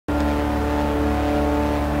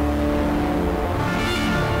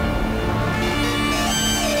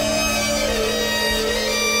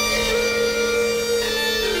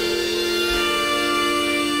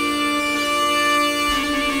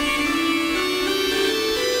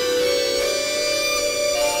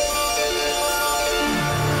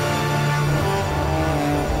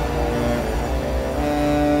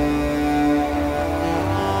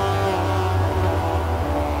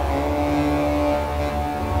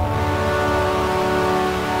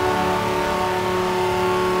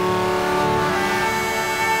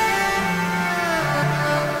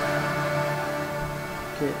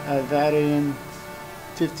I've added in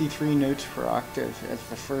 53 notes per octave as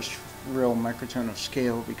the first real microtone of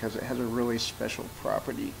scale because it has a really special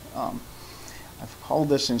property. I've called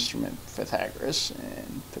this instrument Pythagoras,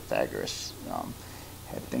 and Pythagoras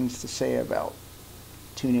had things to say about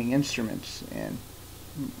tuning instruments, and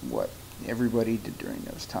what everybody did during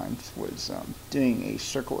those times was doing a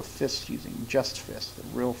circle of fifths using just fifths, the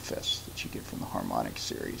real fifths that you get from the harmonic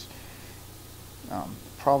series. The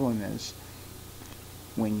problem is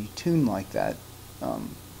when you tune like that,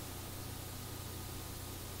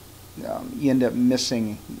 you end up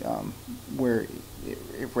missing where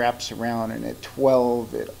it wraps around, and at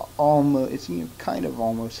 12 it almost, kind of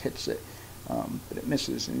almost hits it, but it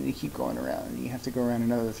misses, and you keep going around, and you have to go around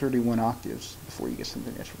another 31 octaves before you get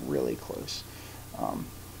something that's really close.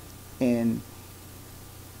 And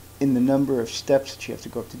in the number of steps that you have to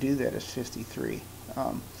go up to do that is 53.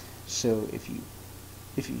 So if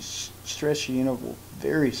you stretch the interval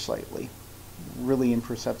very slightly, really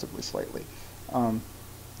imperceptibly slightly,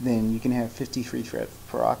 then you can have 53 frets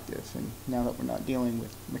per octave. And now that we're not dealing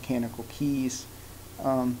with mechanical keys,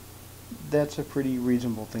 that's a pretty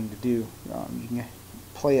reasonable thing to do. You can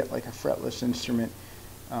play it like a fretless instrument,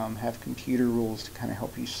 have computer rules to kind of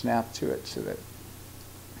help you snap to it so that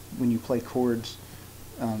when you play chords,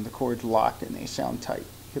 the chords lock and they sound tight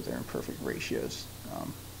because they're in perfect ratios.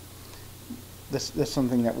 That's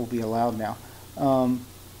something that will be allowed now.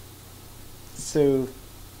 So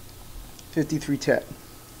 53 tet.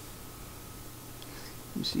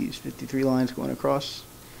 You see these 53 lines going across?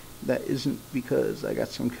 That isn't because I got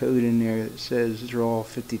some code in there that says draw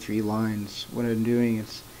 53 lines. What I'm doing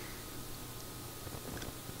is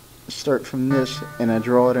start from this, and I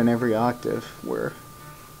draw it in every octave, where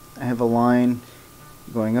I have a line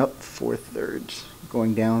going up 4/3,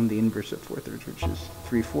 going down the inverse of 4/3, which is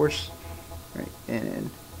 3/4, right? And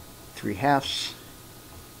then 3/2,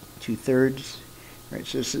 2/3, right?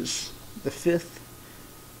 So this is the fifth,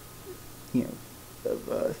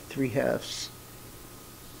 of 3/2,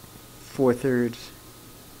 4/3,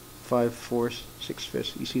 5/4,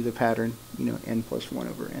 6/5. You see the pattern, n plus 1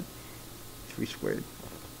 over n, 3 squared.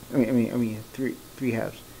 I mean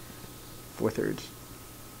 3/2, 4/3,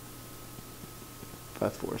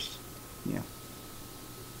 5/4.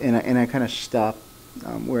 And I kind of stopped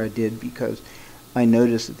where I did because I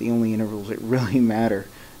noticed that the only intervals that really matter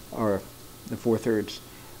are the 4/3,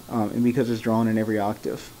 and because it's drawn in every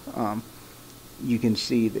octave, you can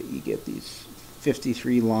see that you get these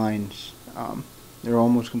 53 lines. They're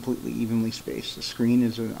almost completely evenly spaced. The screen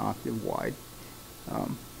is an octave wide.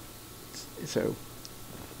 So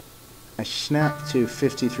I snap to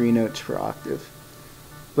 53 notes per octave,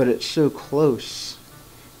 but it's so close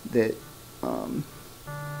that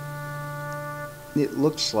it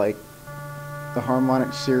looks like the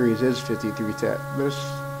harmonic series is 53 tet, but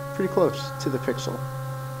it's pretty close to the pixel.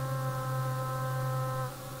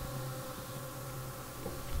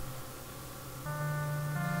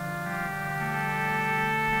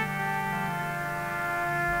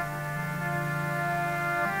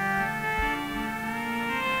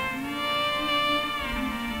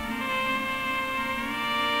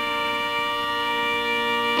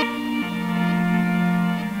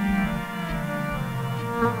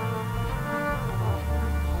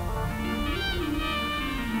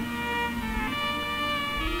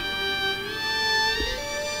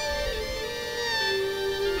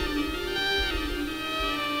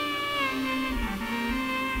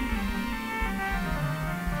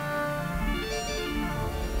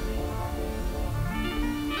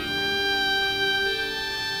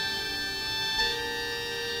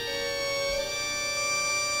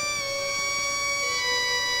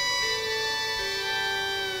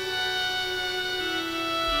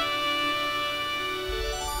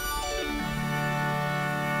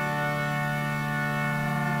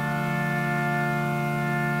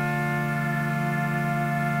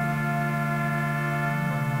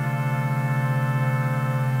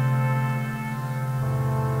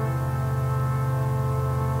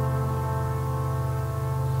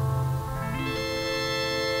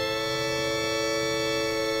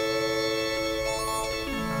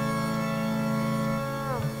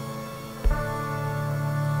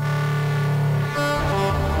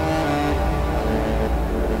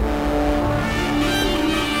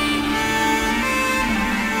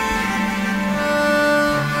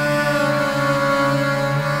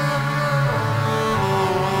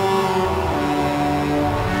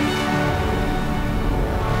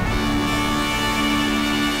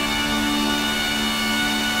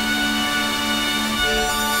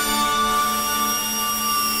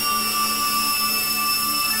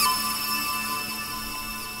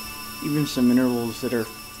 Even some intervals that are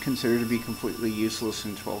considered to be completely useless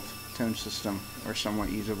in 12-tone system, or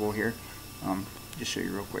somewhat usable here. Just show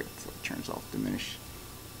you real quick before it turns off diminished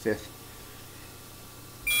fifth.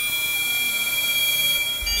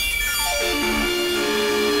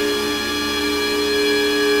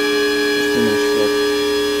 Diminished fifth.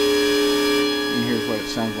 And here's what it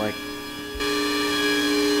sounds like.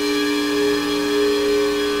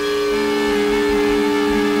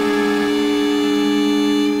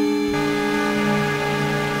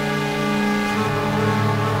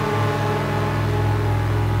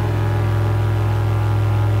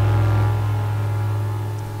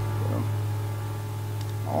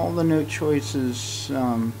 All the note choices,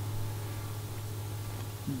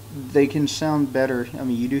 they can sound better. I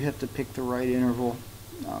mean, you do have to pick the right interval,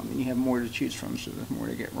 and you have more to choose from, so there's more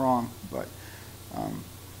to get wrong. But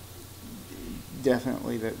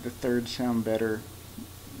definitely, the thirds sound better.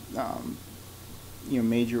 You know,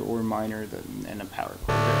 major or minor, and a power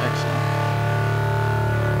chord. They're excellent.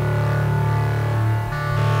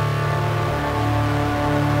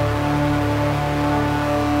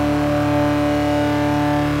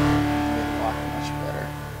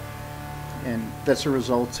 That's a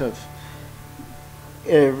result of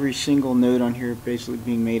every single note on here basically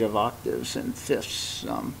being made of octaves and fifths.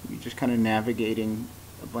 You're just kind of navigating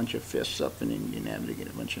a bunch of fifths up, and then you navigate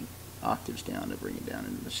a bunch of octaves down to bring it down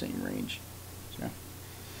into the same range. So,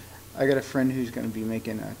 I got a friend who's going to be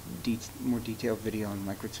making a more detailed video on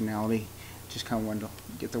microtonality. Just kind of wanted to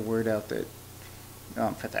get the word out that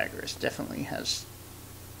Pythagoras definitely has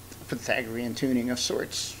Pythagorean tuning of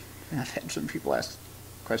sorts. I've had some people ask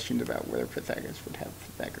questioned about whether Pythagoras would have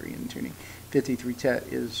Pythagorean tuning. 53 tet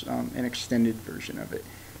is an extended version of it.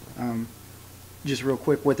 Just real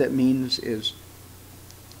quick, what that means is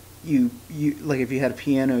you like if you had a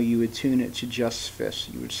piano, you would tune it to just fifths.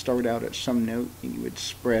 You would start out at some note and you would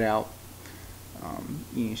spread out.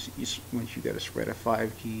 Once you got a spread of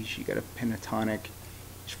 5 keys, you got a pentatonic.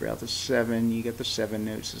 You spread out the 7. You got the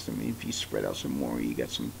 7-note system. If you spread out some more, you got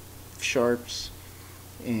some sharps.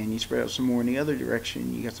 And you spread out some more in the other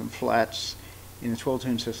direction, you got some flats. In the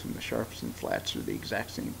 12-tone system, the sharps and flats are the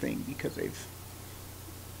exact same thing because they've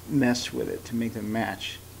messed with it to make them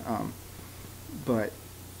match. But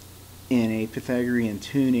in a Pythagorean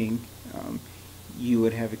tuning, you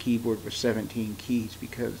would have a keyboard with 17 keys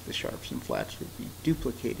because the sharps and flats would be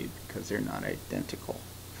duplicated because they're not identical.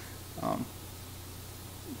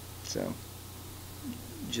 So,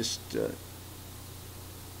 just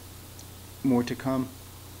more to come.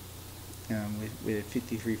 With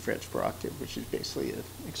 53 frets per octave, which is basically an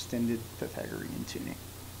extended Pythagorean tuning.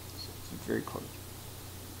 So it's very close.